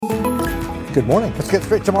Good morning. Let's get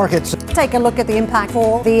straight to markets. Take a look at the impact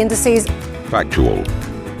for the indices. Factual.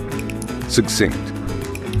 Succinct.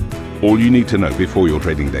 All you need to know before your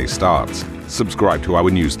trading day starts. Subscribe to our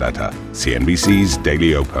newsletter, CNBC's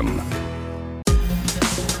Daily Open.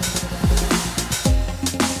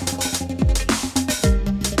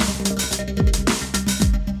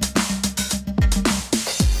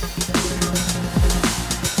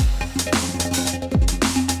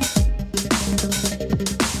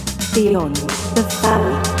 Beyond the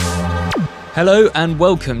Valley. Hello and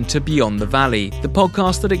welcome to Beyond the Valley, the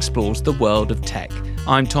podcast that explores the world of tech.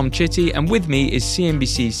 I'm Tom Chitty, and with me is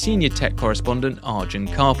CNBC's senior tech correspondent Arjun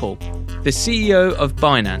Karpal. The CEO of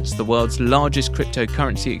Binance, the world's largest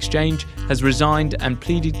cryptocurrency exchange, has resigned and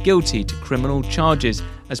pleaded guilty to criminal charges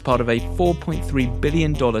as part of a $4.3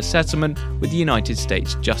 billion settlement with the United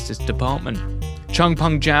States Justice Department.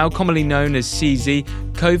 Changpeng Zhao, commonly known as CZ,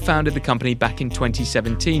 co-founded the company back in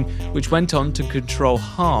 2017, which went on to control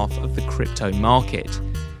half of the crypto market.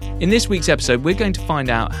 In this week's episode, we're going to find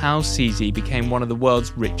out how CZ became one of the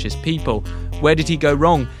world's richest people. Where did he go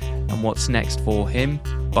wrong? And what's next for him,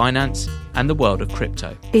 Binance, and the world of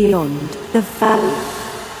crypto? Beyond the Valley.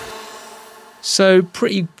 So,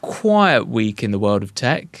 pretty quiet week in the world of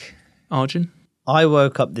tech. Arjun? I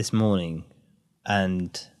woke up this morning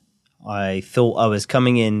and I thought I was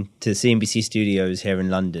coming in to CNBC studios here in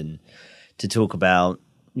London to talk about,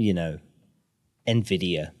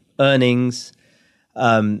 Nvidia earnings.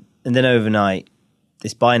 And then overnight,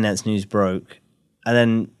 this Binance news broke. And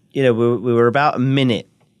then, we were about a minute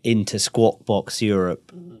into Squawk Box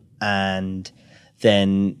Europe. And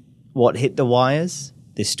then what hit the wires?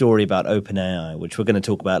 This story about OpenAI, which we're going to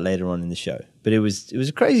talk about later on in the show. But it was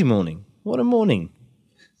a crazy morning. What a morning.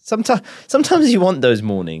 Sometimes you want those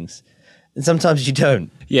mornings. And sometimes you don't.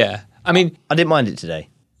 Yeah. I mean, I didn't mind it today.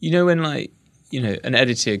 When an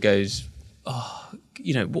editor goes, what are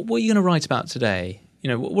you going to write about today?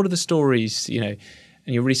 What are the stories, and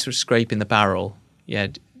you're really sort of scraping the barrel. Yeah.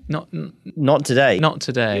 Not today. Not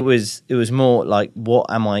today. It was more like, what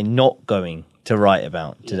am I not going to write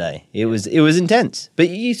about today? It was intense. But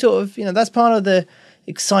you sort of, that's part of the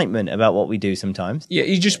excitement about what we do sometimes. Yeah,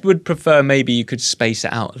 you just would prefer maybe you could space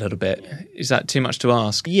it out a little bit. Is that too much to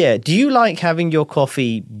ask? Yeah. Do you like having your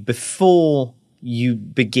coffee before you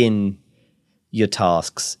begin your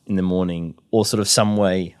tasks in the morning, or sort of some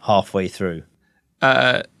way halfway through?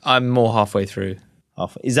 I'm more halfway through.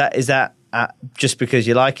 Is that just because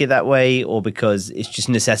you like it that way, or because it's just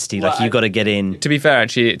necessity? Well, you've got to get in. To be fair,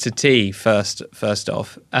 actually, it's a tea first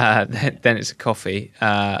off. Then it's a coffee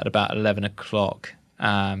at about 11 o'clock.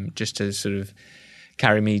 Just to sort of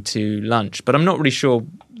carry me to lunch. But I'm not really sure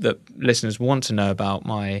that listeners want to know about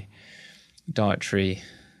my dietary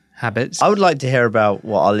habits. I would like to hear about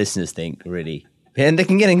what our listeners think, really. And they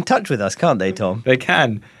can get in touch with us, can't they, Tom? They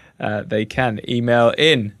can. They can email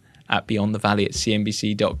in at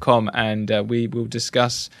beyondthevalley@cnbc.com, and we will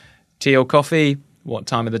discuss tea or coffee, what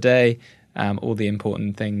time of the day, all the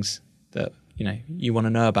important things that you want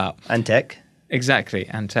to know about. And tech. Exactly,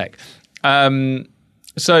 and tech.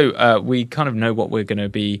 So we kind of know what we're going to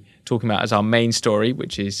be talking about as our main story,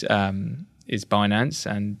 which is Binance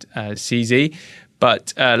and CZ.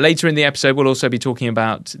 But later in the episode, we'll also be talking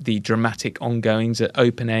about the dramatic ongoings at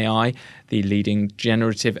OpenAI, the leading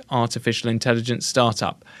generative artificial intelligence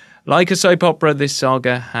startup. Like a soap opera, this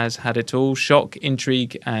saga has had it all: shock,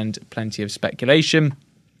 intrigue, and plenty of speculation.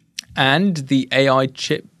 And the AI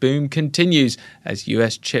chip boom continues as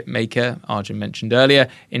US chip maker, Arjun mentioned earlier,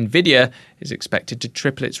 Nvidia is expected to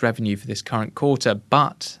triple its revenue for this current quarter,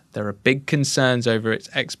 but there are big concerns over its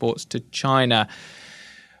exports to China.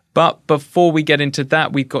 But before we get into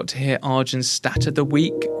that, we've got to hear Arjun's stat of the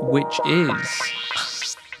week, which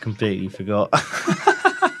is... Completely forgot.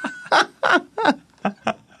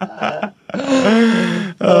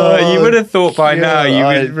 You would have thought by now you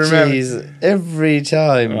would remember. Geez, every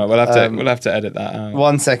time. Right, we'll have to edit that out.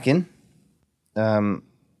 1 second. Right.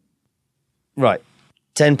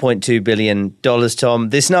 $10.2 billion, Tom.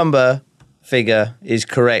 This figure is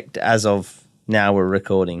correct as of now we're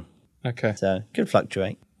recording. Okay. So, could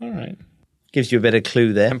fluctuate. All right. Gives you a bit of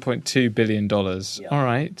clue there. $10.2 billion. Yeah. All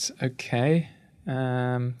right. Okay.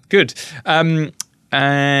 Good.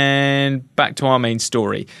 And back to our main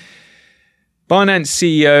story. Binance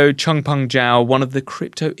CEO Changpeng Zhao, one of the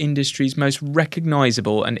crypto industry's most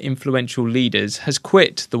recognizable and influential leaders, has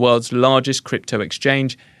quit the world's largest crypto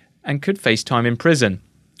exchange and could face time in prison.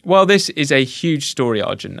 While this is a huge story,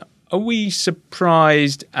 Arjun, are we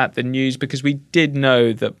surprised at the news? Because we did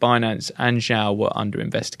know that Binance and Zhao were under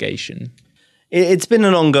investigation. It's been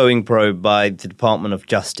an ongoing probe by the Department of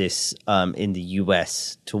Justice in the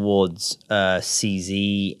US towards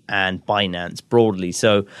CZ and Binance broadly.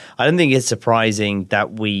 So I don't think it's surprising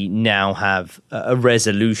that we now have a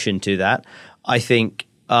resolution to that. I think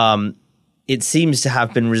it seems to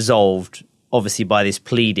have been resolved, obviously, by this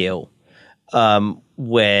plea deal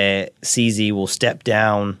where CZ will step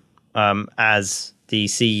down as the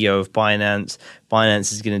CEO of Binance.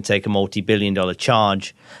 Binance is going to take a multi-billion-dollar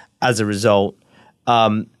charge as a result.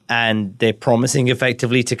 And they're promising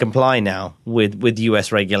effectively to comply now with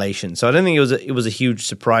US regulations. So I don't think it was a huge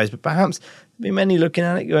surprise, but perhaps there'll be many looking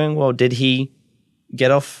at it going, well, did he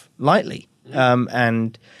get off lightly?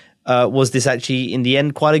 And was this actually, in the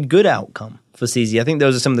end, quite a good outcome for CZ? I think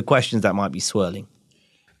those are some of the questions that might be swirling.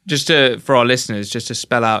 Just for our listeners, just to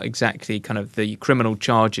spell out exactly kind of the criminal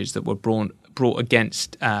charges that were brought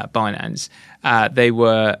against Binance,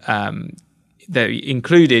 they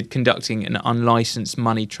included conducting an unlicensed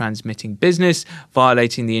money transmitting business,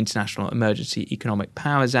 violating the International Emergency Economic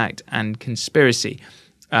Powers Act, and conspiracy.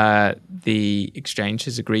 The exchange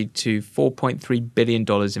has agreed to $4.3 billion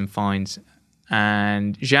in fines,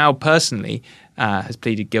 and Zhao personally has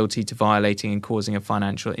pleaded guilty to violating and causing a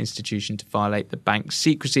financial institution to violate the Bank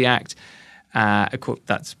Secrecy Act.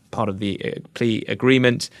 That's part of the plea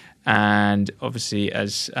agreement. And obviously,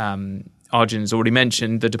 as Arjun has already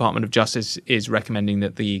mentioned, the Department of Justice is recommending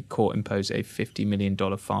that the court impose a $50 million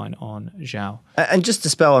fine on Zhao. And just to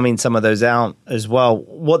spell, some of those out as well,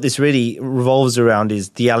 what this really revolves around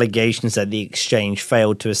is the allegations that the exchange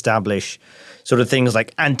failed to establish sort of things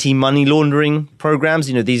like anti-money laundering programs.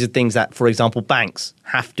 These are things that, for example, banks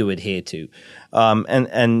have to adhere to.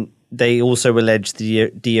 And they also allege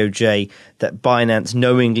the DOJ that Binance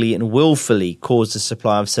knowingly and willfully caused the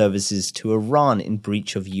supply of services to Iran in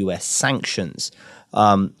breach of US sanctions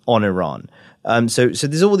on Iran. So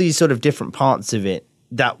there's all these sort of different parts of it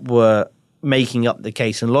that were making up the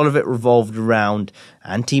case. And a lot of it revolved around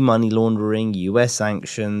anti-money laundering, US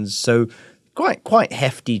sanctions. So quite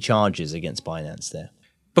hefty charges against Binance there.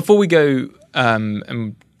 Before we go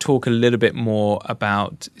and talk a little bit more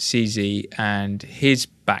about CZ and his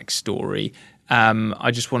backstory,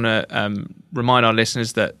 I just want to remind our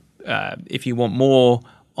listeners that if you want more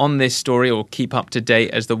on this story or keep up to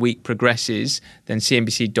date as the week progresses, then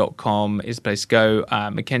cnbc.com is the place to go.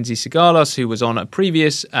 Mackenzie Sigalos, who was on a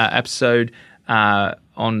previous episode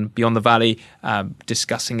on Beyond the Valley,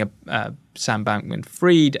 discussing Sam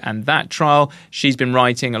Bankman-Fried and that trial. She's been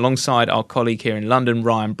writing alongside our colleague here in London,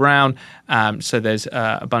 Ryan Brown. So there's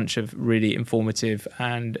a bunch of really informative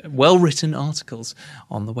and well-written articles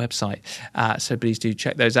on the website. So please do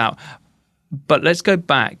check those out. But let's go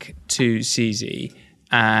back to CZ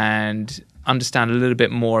and understand a little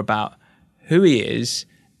bit more about who he is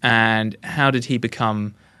and how did he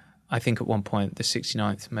become, I think at one point, the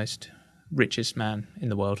 69th most richest man in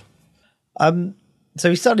the world. So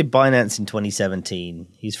he started Binance in 2017.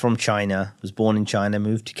 He's from China, was born in China,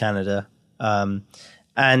 moved to Canada. And,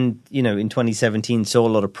 in 2017 saw a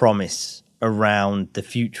lot of promise around the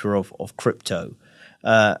future of crypto.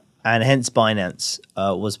 And hence Binance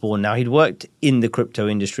was born. Now, he'd worked in the crypto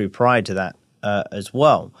industry prior to that as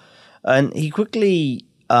well. And he quickly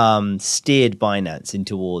steered Binance in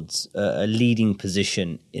towards a leading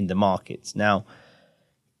position in the markets. Now,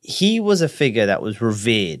 he was a figure that was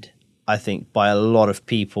revered, I think, by a lot of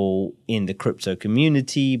people in the crypto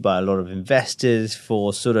community, by a lot of investors,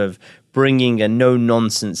 for sort of bringing a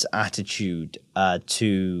no-nonsense attitude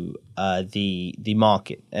to the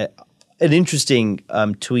market. An interesting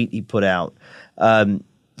tweet he put out, some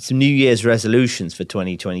New Year's resolutions for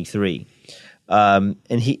 2023. And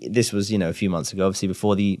this was, a few months ago, obviously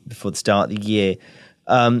before the start of the year.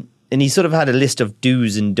 And he sort of had a list of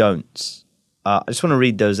do's and don'ts. I just want to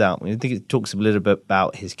read those out. I think it talks a little bit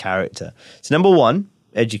about his character. So number 1,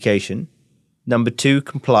 education. Number 2,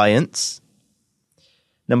 compliance.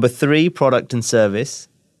 Number 3, product and service.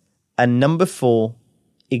 And number 4,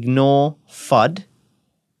 ignore FUD,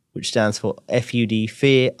 which stands for FUD,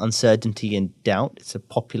 fear, uncertainty, and doubt. It's a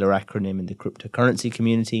popular acronym in the cryptocurrency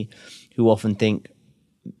community, who often think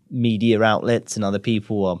media outlets and other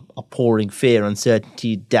people are pouring fear,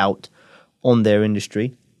 uncertainty, doubt on their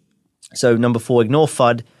industry. So number 4, ignore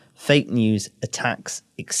FUD, fake news, attacks,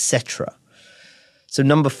 etc. So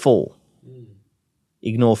number 4,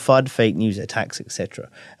 ignore FUD, fake news, attacks, etc.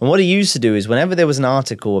 And what he used to do is whenever there was an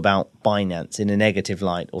article about Binance in a negative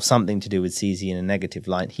light or something to do with CZ in a negative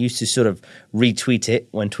light, he used to sort of retweet it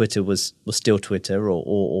when Twitter was still Twitter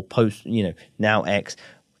or post, now X,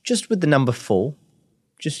 just with the number 4,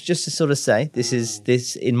 Just to sort of say,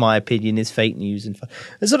 this, in my opinion, is fake news. And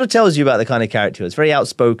it sort of tells you about the kind of character. It's very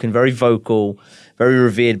outspoken, very vocal, very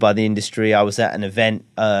revered by the industry. I was at an event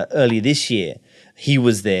earlier this year. He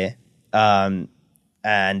was there. And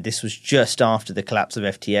this was just after the collapse of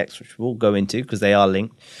FTX, which we'll go into because they are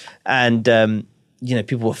linked. And,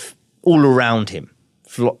 people were all around him,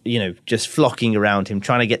 just flocking around him,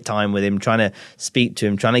 trying to get time with him, trying to speak to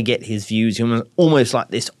him, trying to get his views. He was almost like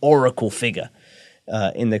this oracle figure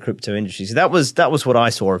in the crypto industry. So that was what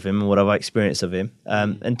I saw of him and what I've experienced of him.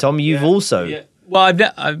 And Tom, you've also... Yeah. Well,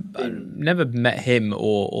 I've never met him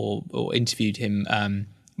or interviewed him,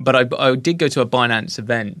 but I did go to a Binance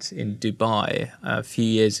event in Dubai a few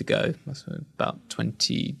years ago, about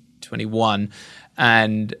 2021,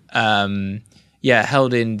 and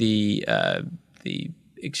held in the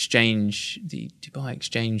exchange, the Dubai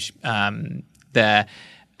exchange there.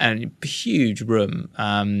 And a huge room,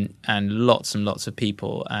 and lots of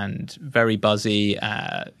people, and very buzzy.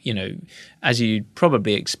 As you'd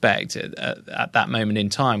probably expect at that moment in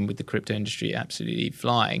time, with the crypto industry absolutely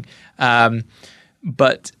flying.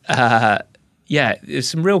 But there's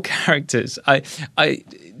some real characters.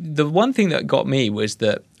 The one thing that got me was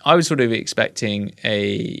that I was sort of expecting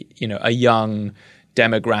a young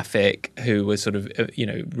demographic who was sort of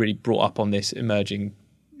really brought up on this emerging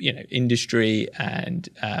industry and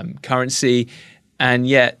currency, and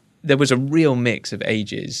yet there was a real mix of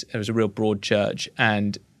ages. There was a real broad church,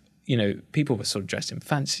 and people were sort of dressed in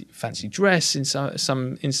fancy dress in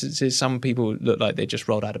some instances. Some people looked like they just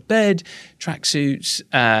rolled out of bed, tracksuits.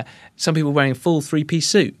 Some people wearing a full 3-piece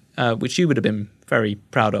suit, which you would have been very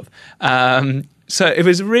proud of. So it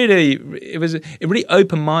really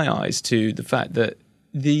opened my eyes to the fact that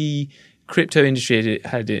the crypto industry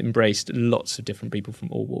had embraced lots of different people from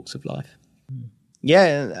all walks of life.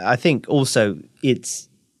 Yeah, I think also it's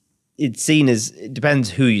seen as, it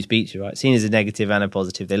depends who you speak to, right? Seen as a negative and a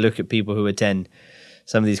positive. They look at people who attend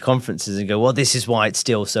some of these conferences and go, well, this is why it's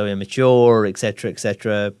still so immature, et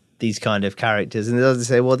cetera, these kind of characters. And they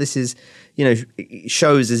say, well, this is, it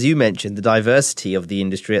shows, as you mentioned, the diversity of the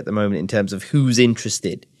industry at the moment in terms of who's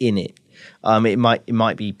interested in it. It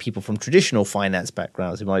might be people from traditional finance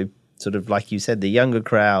backgrounds. It might be sort of, like you said, the younger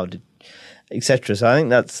crowd, etc. So I think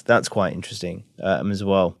that's quite interesting as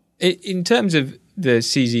well. In terms of the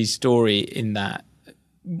CZ story, in that,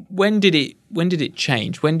 when did it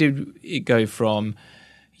change? When did it go from,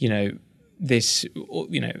 this,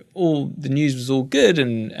 all the news was all good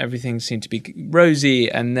and everything seemed to be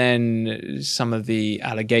rosy, and then some of the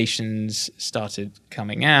allegations started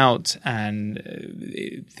coming out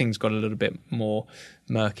and things got a little bit more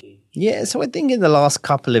murky? Yeah, so I think in the last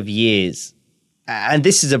couple of years, and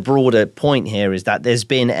this is a broader point here, is that there's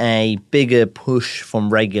been a bigger push from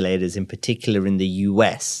regulators, in particular in the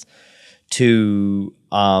US, to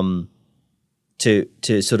sort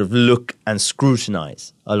of look and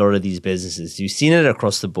scrutinize a lot of these businesses. You've seen it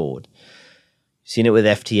across the board. You've seen it with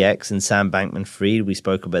FTX and Sam Bankman-Fried. We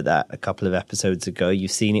spoke about that a couple of episodes ago.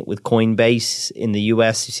 You've seen it with Coinbase in the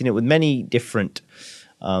US. You've seen it with many different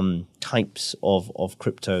types of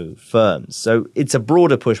crypto firms. So it's a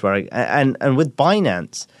broader push and with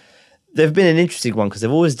Binance, they've been an interesting one because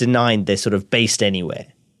they've always denied they're sort of based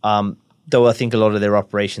anywhere. Though I think a lot of their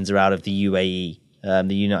operations are out of the UAE,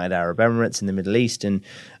 the United Arab Emirates in the Middle East, and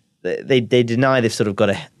they deny they've sort of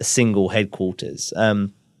got a single headquarters.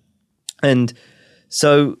 And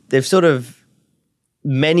so they've sort of,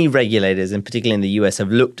 many regulators, and particularly in the US, have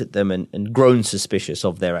looked at them and grown suspicious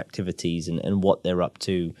of their activities and what they're up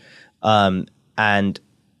to. And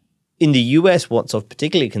in the US, what's of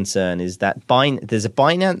particular concern is that there's a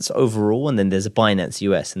Binance overall, and then there's a Binance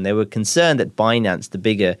US. And they were concerned that Binance, the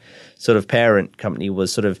bigger sort of parent company,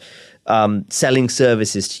 was sort of selling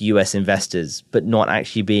services to US investors, but not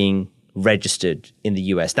actually being registered in the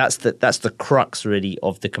US. That's the crux really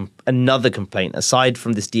of another complaint, aside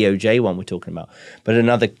from this DOJ one we're talking about, but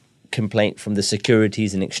another complaint from the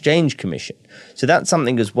Securities and Exchange Commission. So that's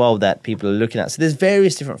something as well that people are looking at. So there's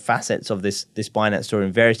various different facets of this Binance story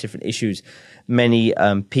and various different issues many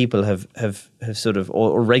people have sort of,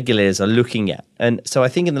 or regulators are looking at. And so I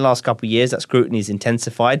think in the last couple of years that scrutiny has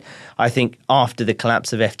intensified. I think after the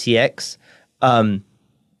collapse of FTX,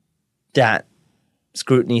 that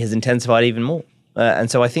scrutiny has intensified even more. And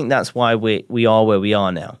so I think that's why we are where we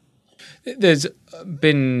are now. There's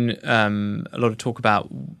been a lot of talk about,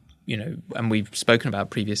 and we've spoken about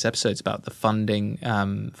previous episodes about the funding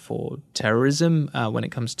for terrorism when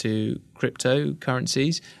it comes to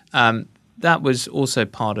cryptocurrencies. That was also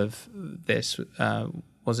part of this,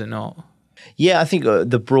 was it not? Yeah, I think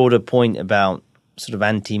the broader point about sort of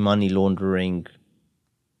anti-money laundering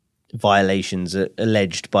violations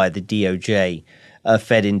alleged by the DOJ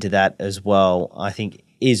fed into that as well. I think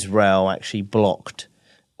Israel actually blocked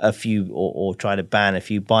a few or tried to ban a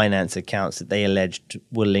few Binance accounts that they alleged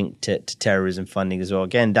were linked to terrorism funding as well.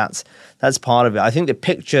 Again, that's part of it. I think the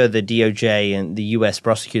picture the DOJ and the US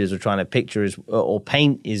prosecutors were trying to picture or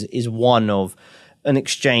paint is one of an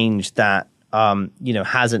exchange that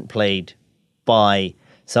hasn't played by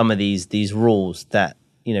some of these rules that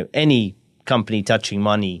any company touching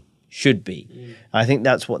money should be. I think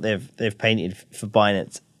that's what they've painted for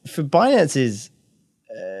Binance. For Binance's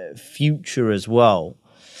future as well,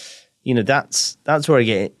 that's where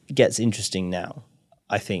it gets interesting now.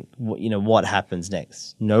 I think what happens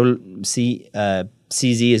next. CZ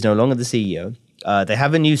is no longer the CEO. They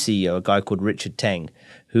have a new CEO, a guy called Richard Teng,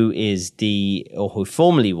 who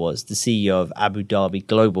formerly was the CEO of Abu Dhabi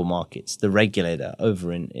Global Markets, the regulator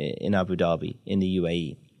over in Abu Dhabi in the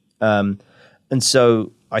UAE. And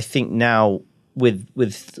so I think now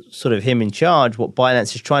with sort of him in charge, what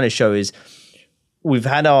Binance is trying to show is we've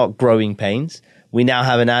had our growing pains. We now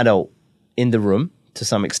have an adult in the room to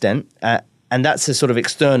some extent. And that's a sort of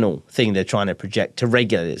external thing they're trying to project to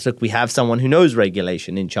regulators. Look, we have someone who knows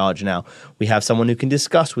regulation in charge now. We have someone who can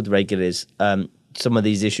discuss with regulators some of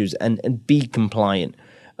these issues and be compliant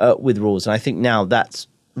with rules. And I think now that's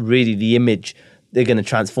really the image they're going to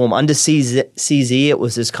transform. Under CZ, it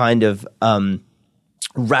was this kind of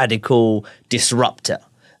radical disruptor,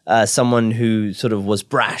 someone who sort of was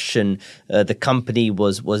brash, and the company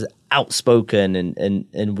was outspoken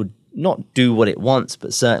and would not do what it wants,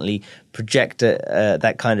 but certainly project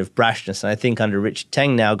that kind of brashness. And I think under Richard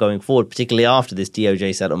Teng now going forward, particularly after this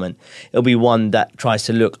DOJ settlement, it'll be one that tries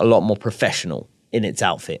to look a lot more professional in its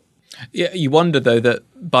outfit. Yeah, you wonder, though, that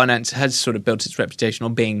Binance has sort of built its reputation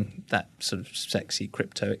on being that sort of sexy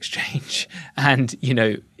crypto exchange. And,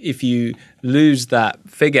 if you lose that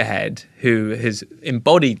figurehead who has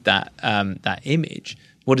embodied that image,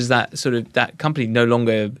 what is that company no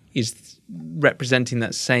longer is representing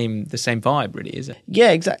the same vibe, really, is it?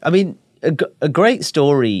 Yeah, exactly. I mean, a great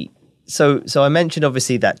story. So I mentioned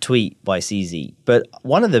obviously that tweet by CZ, but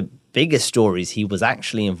one of the biggest stories he was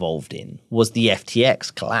actually involved in was the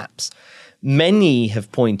FTX collapse. Many have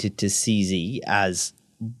pointed to CZ as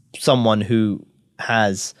someone who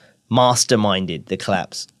has masterminded the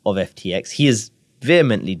collapse of FTX. He has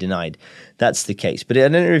vehemently denied that's the case. But I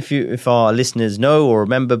don't know if our listeners know or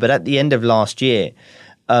remember, but at the end of last year,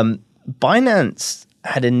 Binance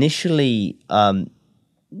had initially,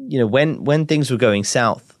 when things were going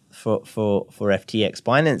south for FTX,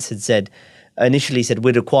 Binance had initially said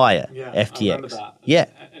we'd acquire FTX. I remember that. Yeah.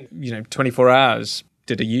 And, 24 hours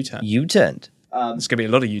did a U-turn. U-turned. There's going to be a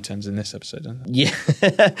lot of U-turns in this episode, isn't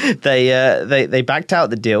there? Yeah. They backed out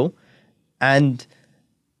the deal, and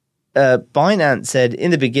Binance said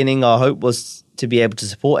in the beginning our hope was to be able to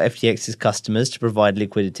support FTX's customers to provide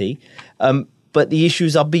liquidity. But the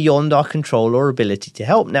issues are beyond our control or ability to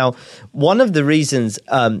help. Now, one of the reasons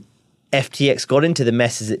FTX got into the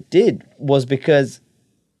mess as it did was because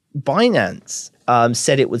Binance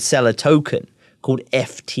said it would sell a token called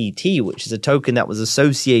FTT, which is a token that was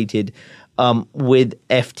associated with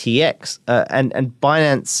FTX. And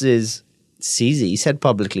Binance's CZ said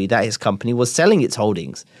publicly that his company was selling its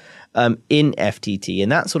holdings in FTT.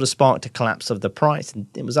 And that sort of sparked a collapse of the price. And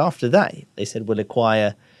it was after that they said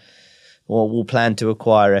we'll plan to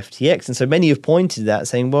acquire FTX. And so many have pointed to that,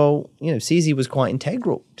 saying, CZ was quite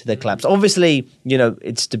integral to the collapse. Obviously,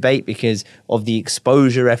 it's debate because of the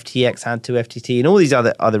exposure FTX had to FTT and all these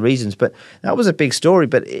other reasons. But that was a big story.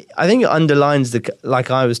 But I think it underlines, like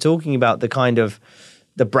I was talking about, the kind of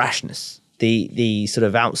the brashness, the sort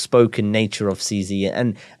of outspoken nature of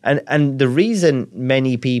CZ. And the reason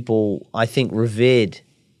many people, I think, revered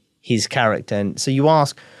his character. And so you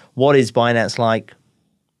ask, what is Binance like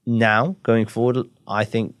now going forward? I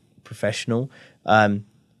think professional.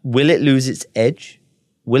 Will it lose its edge?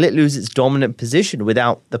 Will it lose its dominant position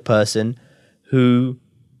without the person who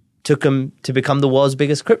took them to become the world's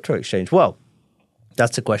biggest crypto exchange? Well,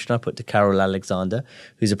 that's a question I put to Carol Alexander,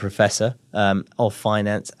 who's a professor of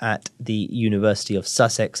finance at the University of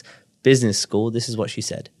Sussex Business School. This is what she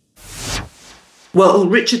said. Well,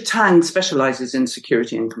 Richard Teng specialises in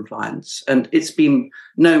security and compliance, and it's been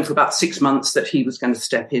known for about 6 months that he was going to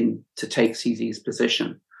step in to take CZ's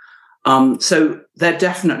position. So they're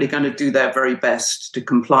definitely going to do their very best to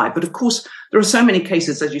comply. But of course, there are so many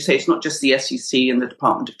cases, as you say, it's not just the SEC and the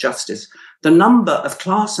Department of Justice. The number of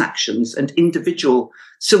class actions and individual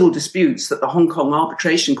civil disputes that the Hong Kong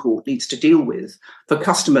Arbitration Court needs to deal with for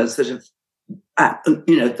customers that have, I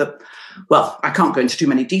can't go into too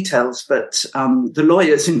many details, but the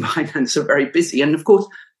lawyers in Binance are very busy. And of course,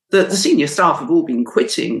 the senior staff have all been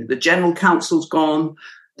quitting. The general counsel's gone,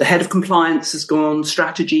 the head of compliance has gone,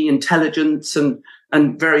 strategy, intelligence,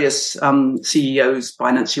 and various CEOs,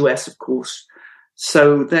 Binance US, of course.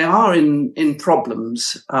 So they are in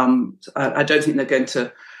problems. I don't think they're going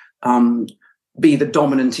to be the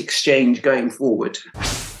dominant exchange going forward.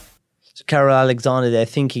 So Carol Alexander, they're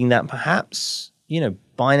thinking that perhaps,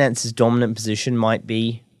 Binance's dominant position might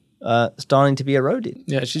be starting to be eroded.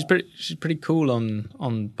 Yeah, she's pretty cool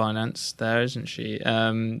on Binance there, isn't she?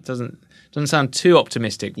 Doesn't sound too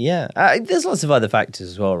optimistic. Yeah, there's lots of other factors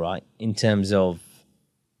as well, right? In terms of,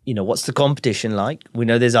 what's the competition like? We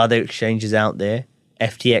know there's other exchanges out there.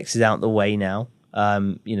 FTX is out the way now.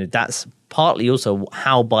 That's partly also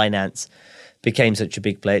how Binance became such a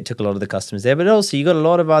big player. It took a lot of the customers there, but also you got a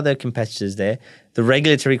lot of other competitors there. The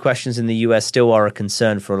regulatory questions in the US still are a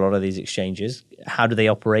concern for a lot of these exchanges. How do they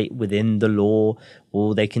operate within the law?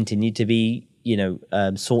 Will they continue to be,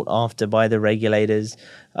 sought after by the regulators?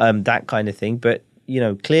 That kind of thing. But,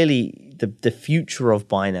 clearly the future of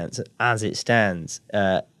Binance as it stands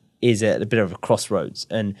is at a bit of a crossroads.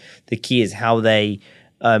 And the key is how they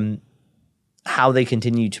continue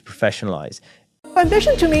to professionalize.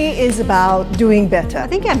 Ambition to me is about doing better. I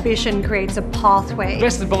think ambition creates a pathway. The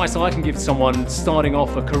best advice I can give someone starting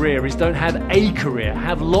off a career is don't have a career,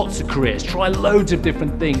 have lots of careers, try loads of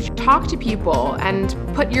different things. Talk to people and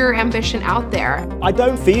put your ambition out there. I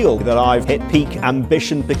don't feel that I've hit peak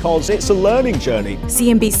ambition because it's a learning journey.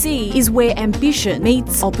 CNBC is where ambition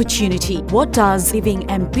meets opportunity. What does living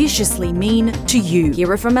ambitiously mean to you?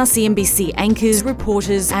 Hear it from our CNBC anchors,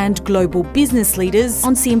 reporters, and global business leaders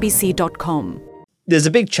on CNBC.com. There's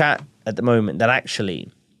a big chat at the moment that actually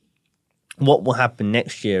what will happen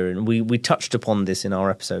next year, and we touched upon this in our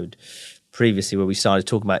episode previously where we started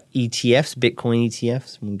talking about ETFs, Bitcoin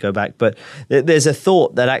ETFs, we can go back, but there's a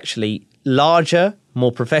thought that actually larger,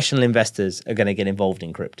 more professional investors are going to get involved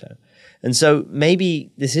in crypto. And so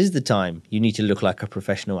maybe this is the time you need to look like a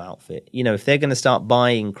professional outfit. If they're going to start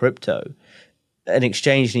buying crypto, an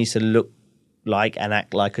exchange needs to look like and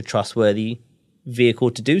act like a trustworthy vehicle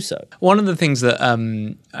to do so. One of the things that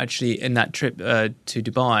actually in that trip to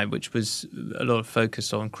Dubai, which was a lot of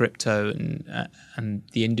focus on crypto and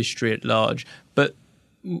the industry at large, but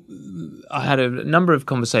I had a number of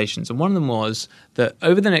conversations, and one of them was that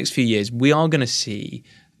over the next few years, we are going to see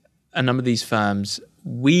a number of these firms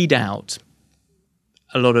weed out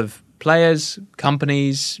a lot of players,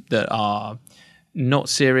 companies that are not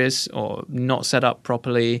serious or not set up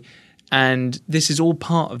properly. And this is all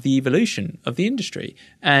part of the evolution of the industry.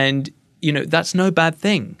 And, that's no bad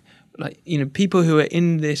thing. People who are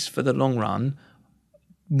in this for the long run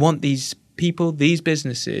want these people, these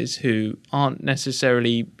businesses who aren't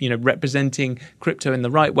necessarily, representing crypto in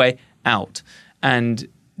the right way out. And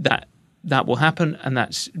that will happen. And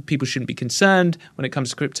people shouldn't be concerned when it comes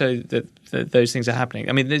to crypto that those things are happening.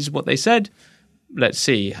 I mean, this is what they said. Let's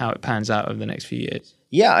see how it pans out over the next few years.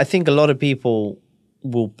 Yeah, I think a lot of people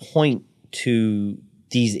will point to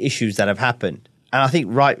these issues that have happened. And I think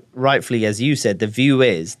rightfully, as you said, the view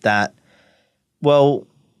is that, well,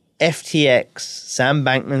 FTX, Sam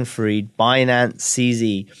Bankman-Fried, Binance,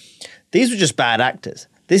 CZ, these were just bad actors.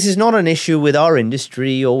 This is not an issue with our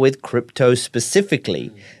industry or with crypto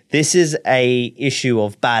specifically. This is a issue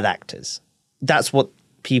of bad actors. That's what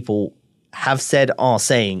people have said, are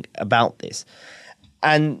saying about this.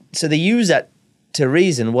 And so they use that to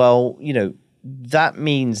reason, well, that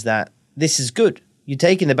means that this is good. You're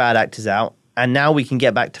taking the bad actors out, and now we can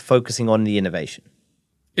get back to focusing on the innovation.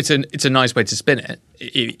 It's a nice way to spin it,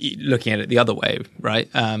 looking at it the other way, right?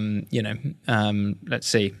 Let's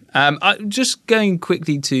see. Just going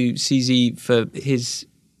quickly to CZ for his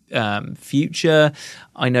future.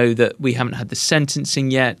 I know that we haven't had the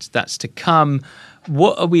sentencing yet. That's to come.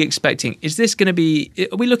 What are we expecting? Is this going to be?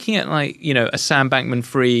 Are we looking at a Sam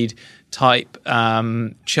Bankman-Fried type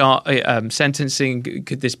sentencing?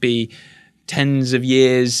 Could this be tens of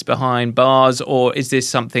years behind bars, or is this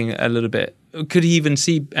something a little bit? Could he even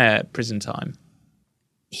see prison time?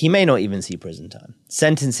 He may not even see prison time.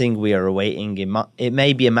 Sentencing, we are awaiting. It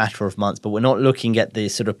may be a matter of months, but we're not looking at the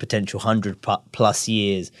sort of potential 100+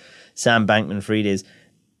 years Sam Bankman-Fried is.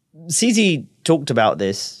 CZ talked about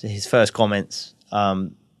this, his first comments,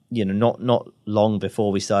 not long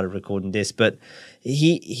before we started recording this, but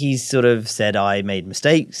he sort of said, I made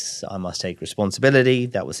mistakes, I must take responsibility.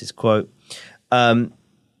 That was his quote.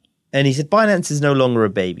 And he said, Binance is no longer a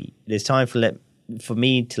baby. It is time for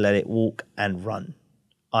me to let it walk and run.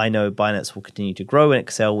 I know Binance will continue to grow and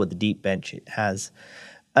excel with the deep bench it has.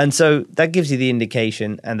 And so that gives you the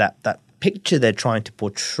indication, and that picture they're trying to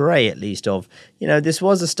portray, at least, of, this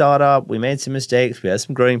was a startup, we made some mistakes, we had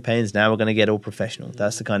some growing pains, now we're going to get all professional.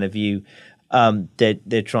 That's the kind of view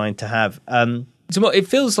they're trying to have. So it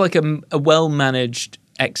feels like a well-managed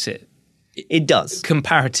exit. It does.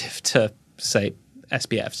 Comparative to, say,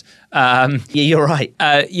 SPFs. Yeah, you're right.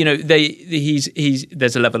 There's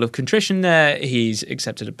a level of contrition there. He's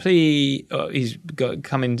accepted a plea. He's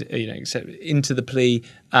come into the plea,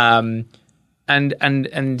 and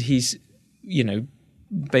he's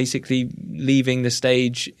basically leaving the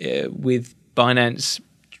stage with Binance,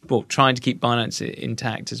 trying to keep Binance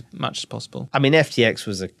intact as much as possible. I mean, FTX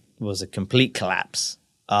was a complete collapse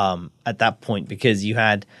at that point, because you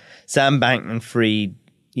had Sam Bankman-Fried,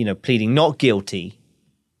 pleading not guilty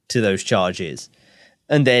to those charges.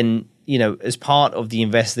 And then, as part of the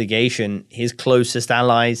investigation, his closest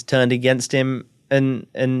allies turned against him and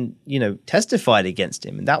testified against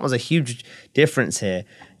him. And that was a huge difference here.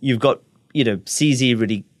 You've got, CZ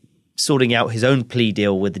really sorting out his own plea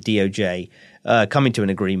deal with the DOJ, coming to an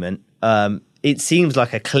agreement. It seems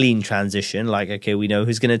like a clean transition, like, okay, we know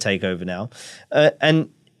who's going to take over now. And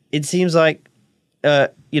it seems like,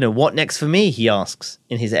 what next for me, he asks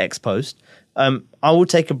in his X post. I will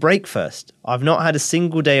take a break first. I've not had a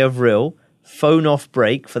single day of real phone-off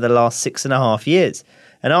break for the last 6.5 years.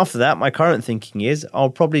 And after that, my current thinking is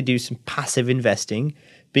I'll probably do some passive investing,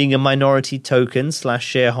 being a minority token /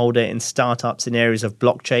 shareholder in startups in areas of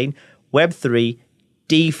blockchain, Web3,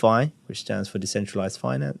 DeFi, which stands for decentralized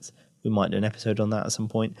finance. We might do an episode on that at some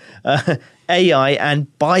point. AI and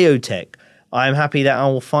biotech. I am happy that I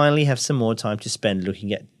will finally have some more time to spend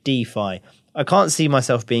looking at DeFi. I can't see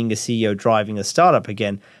myself being a CEO driving a startup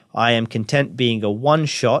again. I am content being a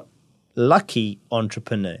one-shot, lucky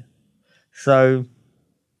entrepreneur. So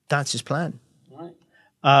that's his plan. Right.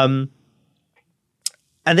 And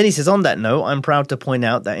then he says, on that note, I'm proud to point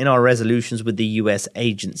out that in our resolutions with the US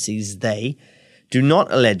agencies, they do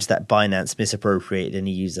not allege that Binance misappropriated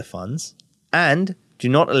any user funds and do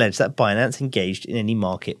not allege that Binance engaged in any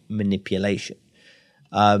market manipulation.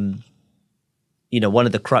 One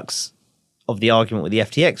of the crux of the argument with the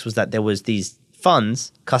FTX was that there was these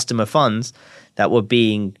funds, customer funds, that were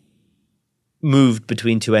being moved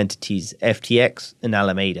between two entities, FTX and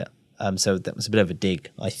Alameda. So that was a bit of a dig,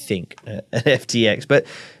 I think, at FTX. But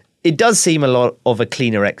it does seem a lot of a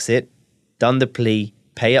cleaner exit. Done the plea,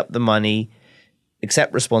 pay up the money,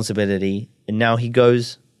 accept responsibility, and now he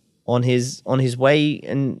goes on his way,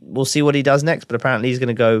 and we'll see what he does next. But apparently he's going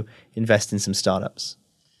to go invest in some startups.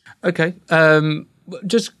 Okay.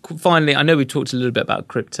 Just finally, I know we talked a little bit about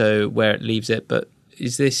crypto, where it leaves it, but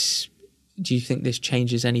do you think this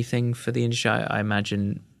changes anything for the industry? I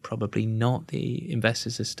imagine probably not. The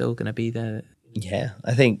investors are still going to be there. Yeah,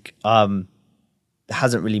 I think it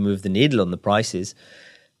hasn't really moved the needle on the prices.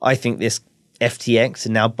 I think this FTX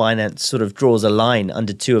and now Binance sort of draws a line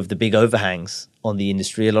under two of the big overhangs on the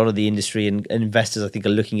industry. A lot of the industry and investors, I think, are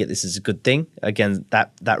looking at this as a good thing. Again,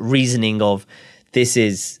 that reasoning of this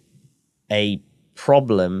is a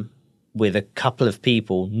problem with a couple of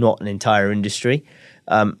people, not an entire industry.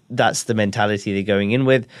 That's the mentality they're going in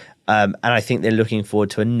with. And I think they're looking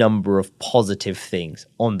forward to a number of positive things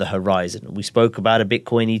on the horizon. We spoke about a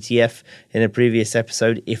Bitcoin ETF in a previous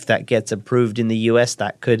episode. If that gets approved in the US,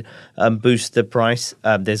 that could boost the price.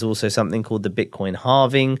 There's also something called the Bitcoin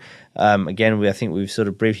halving. Again, I think we've sort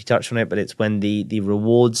of briefly touched on it, but it's when the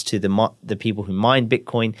rewards to the people who mine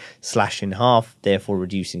Bitcoin slash in half, therefore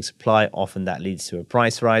reducing supply. Often that leads to a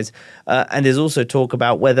price rise. And there's also talk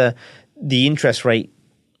about whether the interest rate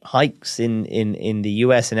hikes in the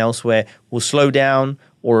US and elsewhere will slow down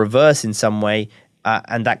or reverse in some way,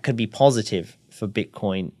 and that could be positive for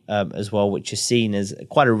Bitcoin as well, which is seen as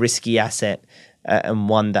quite a risky asset and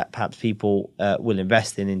one that perhaps people will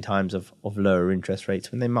invest in times of lower interest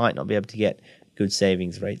rates when they might not be able to get good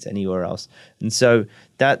savings rates anywhere else. And so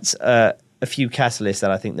that's a few catalysts that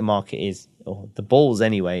I think the market is, or the bulls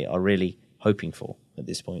anyway, are really hoping for at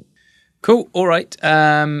this point. Cool. All right.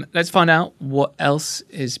 Let's find out what else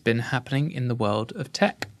has been happening in the world of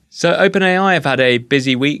tech. So OpenAI have had a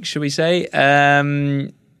busy week, shall we say.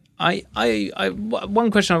 One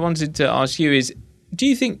question I wanted to ask you is, do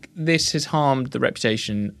you think this has harmed the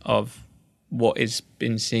reputation of what has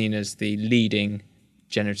been seen as the leading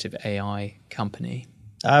generative AI company?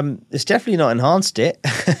 It's definitely not enhanced it.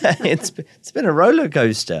 It's been a roller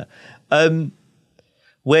coaster.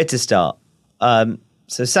 Where to start?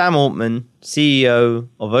 So Sam Altman, CEO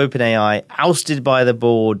of OpenAI, ousted by the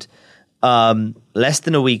board less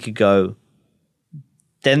than a week ago.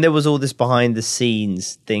 Then there was all this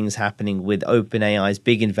behind-the-scenes things happening with OpenAI's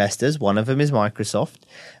big investors. One of them is Microsoft,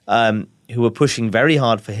 who were pushing very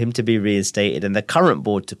hard for him to be reinstated and the current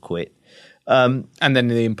board to quit. And then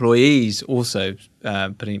the employees also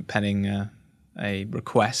penning a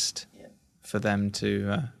request for them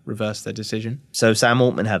to reverse their decision. So Sam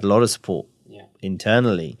Altman had a lot of support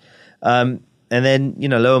internally. And then,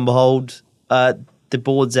 lo and behold, the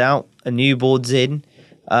board's out, a new board's in,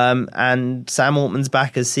 and Sam Altman's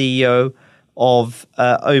back as CEO of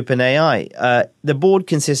OpenAI. The board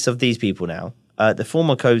consists of these people now. The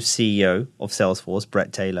former co-CEO of Salesforce,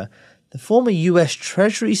 Brett Taylor, the former US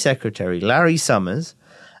Treasury Secretary, Larry Summers,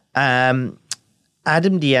 Adam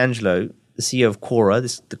D'Angelo, the CEO of Quora,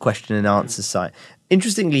 the question and answer site.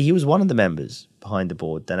 Interestingly, he was one of the members behind the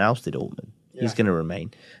board that ousted Altman. Yeah. He's going to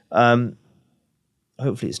remain.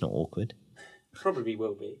 Hopefully it's not awkward. Probably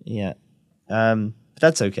will be. Yeah. But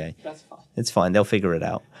that's okay. That's fine. It's fine. They'll figure it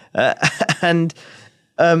out. But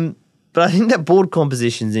I think that board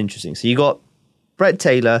composition is interesting. So you got Brett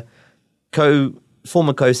Taylor,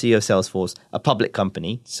 former co-CEO of Salesforce, a public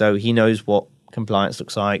company. So he knows what compliance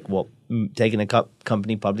looks like, what taking a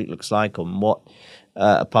company public looks like, and what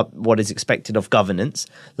is expected of governance.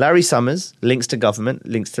 Larry Summers, links to government,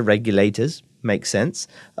 links to regulators, makes sense.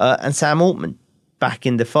 And Sam Altman, back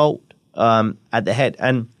in the fold at the head.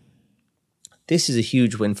 And this is a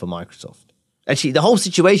huge win for Microsoft. Actually, the whole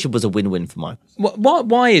situation was a win-win for Microsoft.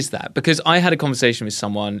 Why is that? Because I had a conversation with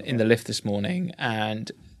someone in the lift this morning,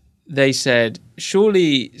 and they said,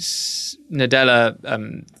 surely Satya Nadella,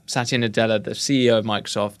 the CEO of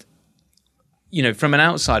Microsoft, from an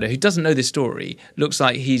outsider who doesn't know this story, looks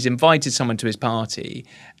like he's invited someone to his party,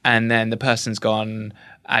 and then the person's gone,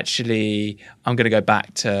 actually, I'm going to go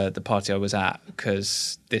back to the party I was at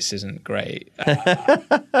because this isn't great.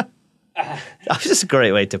 That's just a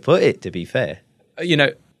great way to put it, to be fair. I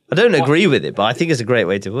don't agree with it, but I think it's a great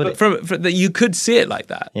way to put it. You could see it like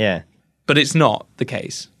that. Yeah. But it's not the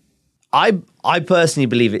case. I personally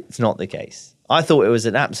believe it's not the case. I thought it was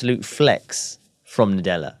an absolute flex from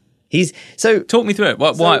Nadella. Talk me through it.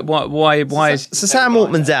 Why is Sam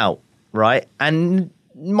Altman's out, right? And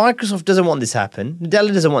Microsoft doesn't want this to happen.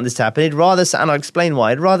 Nadella doesn't want this to happen. And I'll explain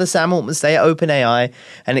why. I'd rather Sam Altman stay at OpenAI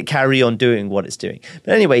and it carry on doing what it's doing.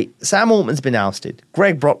 But anyway, Sam Altman's been ousted.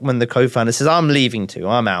 Greg Brockman, the co-founder, says, I'm leaving too.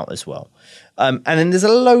 I'm out as well. And then there's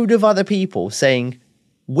a load of other people saying,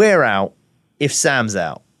 we're out if Sam's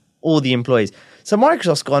out. All the employees. So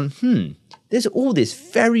Microsoft's gone, there's all this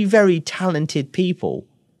very, very talented people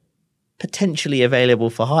potentially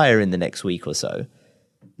available for hire in the next week or so.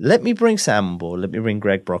 Let me bring Sam on board. Let me bring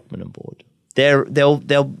Greg Brockman on board.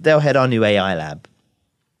 They'll head our new AI lab.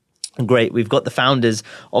 Great. We've got the founders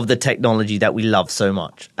of the technology that we love so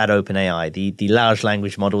much at OpenAI, the large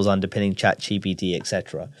language models underpinning ChatGPT,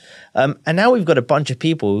 etc. And now we've got a bunch of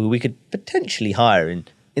people who we could potentially hire in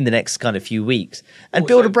the next kind of few weeks and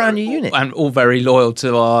build a brand new unit. And all very loyal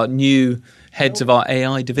to our new heads of our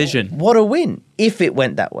AI division. What a win if it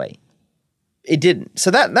went that way. It didn't.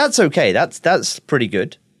 So that's okay. That's pretty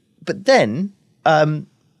good. But then,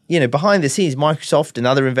 behind the scenes, Microsoft and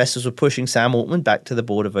other investors were pushing Sam Altman back to the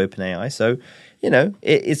board of OpenAI. So,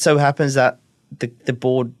 it so happens that the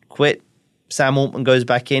board quit. Sam Altman goes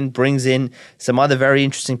back in, brings in some other very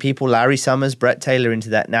interesting people, Larry Summers, Brett Taylor into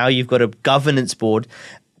that. Now you've got a governance board,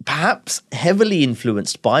 perhaps heavily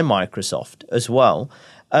influenced by Microsoft as well.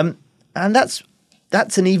 And that's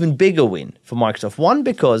an even bigger win for Microsoft. One,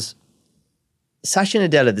 because Satya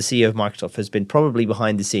Nadella, the CEO of Microsoft, has been probably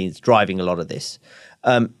behind the scenes driving a lot of this,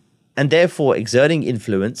 and therefore exerting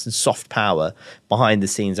influence and soft power behind the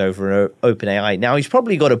scenes over OpenAI. Now, he's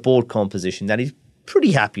probably got a board composition that he's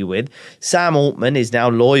pretty happy with. Sam Altman is now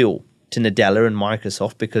loyal to Nadella and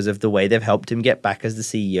Microsoft because of the way they've helped him get back as the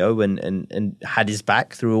CEO and had his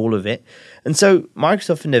back through all of it. And so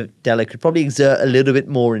Microsoft and Nadella could probably exert a little bit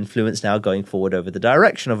more influence now going forward over the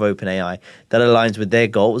direction of OpenAI that aligns with their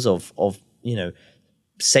goals of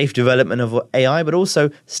safe development of AI, but also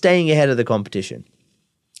staying ahead of the competition.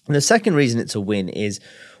 And the second reason it's a win is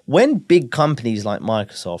when big companies like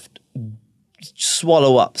Microsoft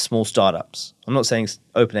swallow up small startups. I'm not saying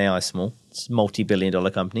OpenAI is small, it's a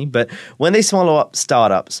multi-billion-dollar company, but when they swallow up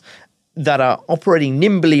startups that are operating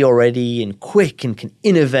nimbly already and quick and can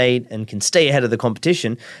innovate and can stay ahead of the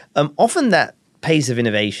competition, often that pace of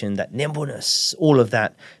innovation, that nimbleness, all of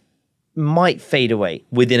that might fade away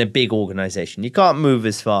within a big organization. You can't move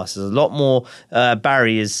as fast. There's a lot more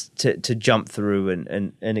barriers to jump through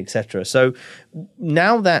and etc. So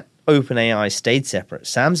now that OpenAI stayed separate,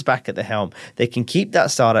 Sam's back at the helm, they can keep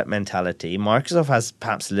that startup mentality. Microsoft has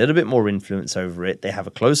perhaps a little bit more influence over it. They have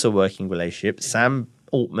a closer working relationship. Sam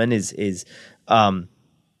Altman is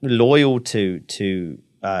loyal to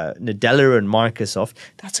Nadella and Microsoft,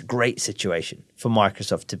 that's a great situation for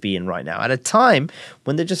Microsoft to be in right now, at a time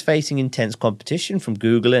when they're just facing intense competition from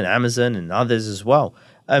Google and Amazon and others as well.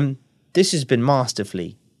 This has been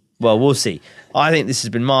masterfully, well, we'll see. I think this has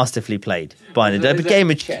been masterfully played by Nadella. A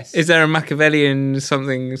game of chess. Is there a Machiavellian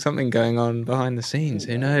something going on behind the scenes?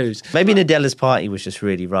 Who knows? Maybe Nadella's party was just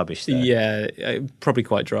really rubbish, though. Yeah, probably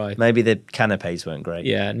quite dry. Maybe the canapes weren't great.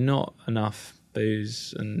 Yeah, not enough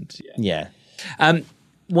booze and... Yeah.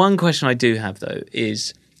 One question I do have, though,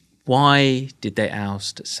 is why did they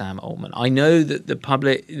oust Sam Altman? I know that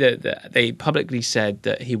they publicly said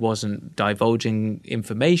that he wasn't divulging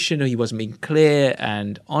information or he wasn't being clear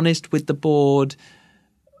and honest with the board,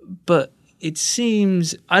 but it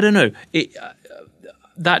seems, I don't know.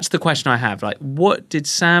 That's the question I have. Like, what did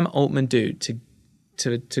Sam Altman do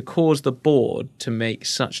to cause the board to make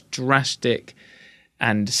such drastic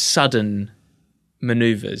and sudden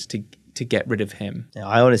maneuvers to get rid of him? Yeah,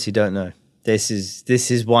 I honestly don't know. This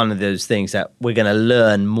is one of those things that we're going to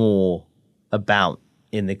learn more about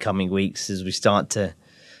in the coming weeks as we start to,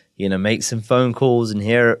 make some phone calls and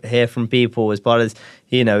hear from people as part of this.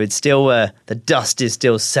 It's still the dust is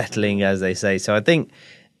still settling, as they say. So I think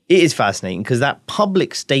it is fascinating because that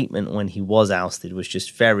public statement when he was ousted was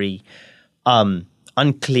just very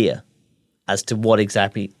unclear as to what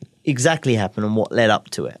exactly happened and what led up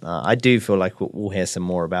to it. I do feel like we'll hear some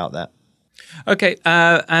more about that. Okay,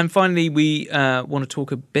 and finally, we want to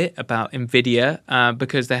talk a bit about NVIDIA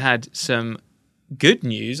because they had some good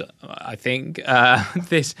news, I think,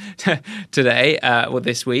 this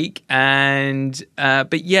week, and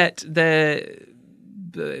but yet the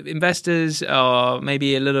investors are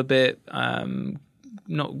maybe a little bit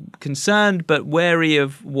not concerned, but wary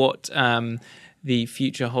of what the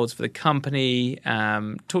future holds for the company.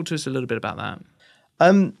 Talk to us a little bit about that.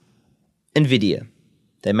 NVIDIA.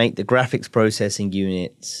 They make the graphics processing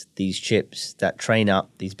units, these chips that train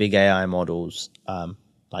up these big AI models,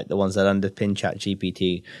 like the ones that underpin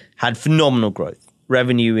ChatGPT, had phenomenal growth.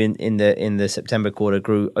 Revenue in the September quarter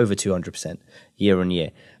grew over 200% year on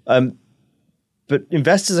year. But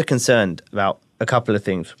investors are concerned about a couple of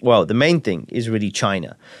things. Well, the main thing is really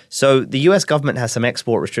China. So the US government has some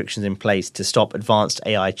export restrictions in place to stop advanced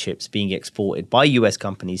AI chips being exported by US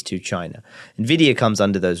companies to China. NVIDIA comes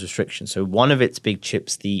under those restrictions. So one of its big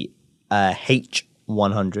chips, the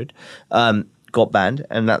H100, got banned,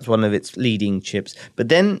 and that's one of its leading chips. But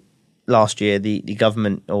then this year, the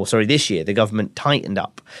government tightened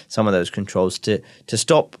up some of those controls to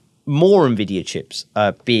stop more NVIDIA chips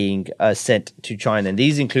being sent to China. And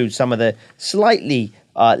these include some of the slightly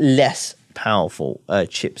less powerful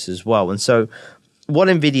chips as well. And so what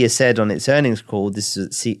NVIDIA said on its earnings call, this is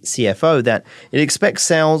CFO, that it expects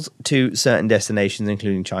sales to certain destinations,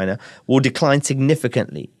 including China, will decline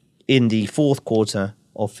significantly in the fourth quarter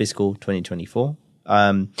of fiscal 2024,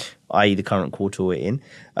 i.e. the current quarter we're in.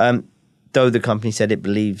 Though the company said it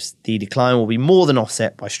believes the decline will be more than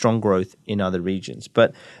offset by strong growth in other regions.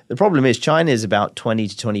 But the problem is China is about 20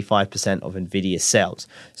 to 25% of NVIDIA's sales.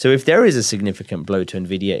 So if there is a significant blow to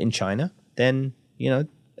NVIDIA in China, then,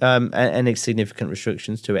 and significant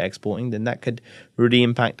restrictions to exporting, then that could really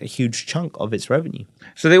impact a huge chunk of its revenue.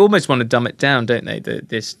 So they almost want to dumb it down, don't they?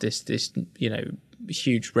 This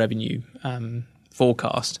huge revenue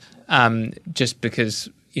forecast, just because,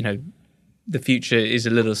 the future is a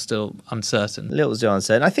little still uncertain.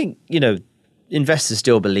 I think, investors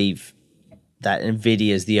still believe that NVIDIA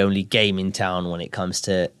is the only game in town when it comes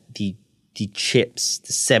to the chips,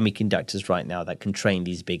 the semiconductors right now that can train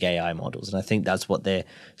these big AI models. And I think that's what they're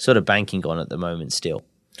sort of banking on at the moment still.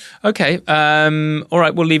 Okay. All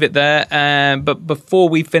right, we'll leave it there. But before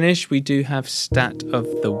we finish, we do have stat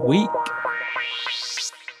of the week.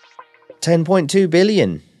 10.2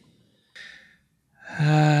 billion.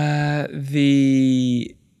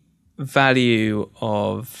 The value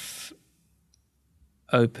of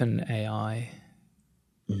OpenAI.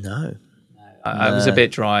 No. I was a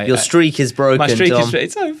bit dry. Your streak is broken, My streak Tom.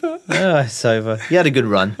 It's over. Oh, it's over. You had a good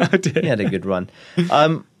run. I did. You had a good run.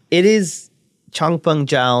 It is Changpeng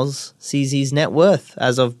Zhao's CZ's net worth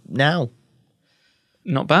as of now.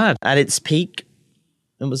 Not bad. At its peak,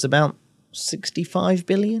 it was about 65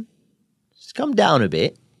 billion. It's come down a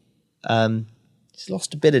bit. It's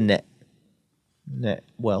lost a bit of net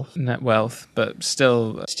wealth. Net wealth, but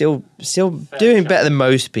still doing better than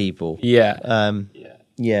most people. Yeah.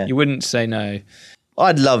 Yeah. You wouldn't say no.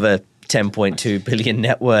 I'd love a 10.2 billion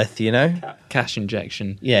net worth, Cash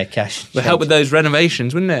injection. Yeah, cash. Would help with those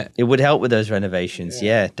renovations, wouldn't it? It would help with those renovations.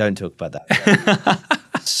 Yeah, don't talk about that.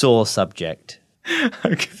 Sore subject.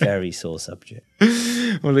 Okay. Very sore subject.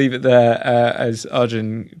 We'll leave it there as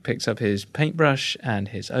Arjun picks up his paintbrush and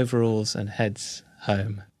his overalls and heads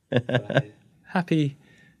home. Happy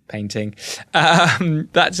painting.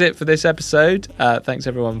 That's it for this episode. Thanks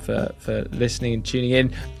everyone for listening and tuning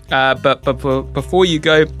in. But before you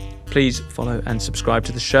go, please follow and subscribe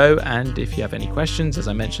to the show. And if you have any questions, as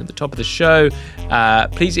I mentioned at the top of the show,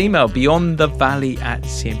 please email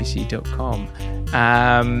beyondthevalley@cnbc.com.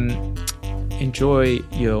 Enjoy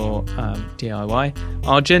your DIY,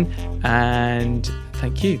 Arjun, and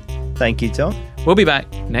thank you. Thank you, Tom. We'll be back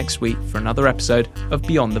next week for another episode of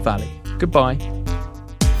Beyond the Valley. Goodbye.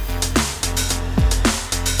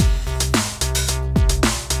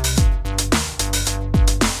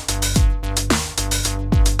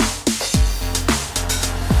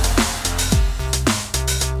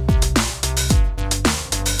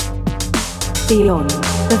 Beyond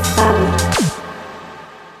the Valley.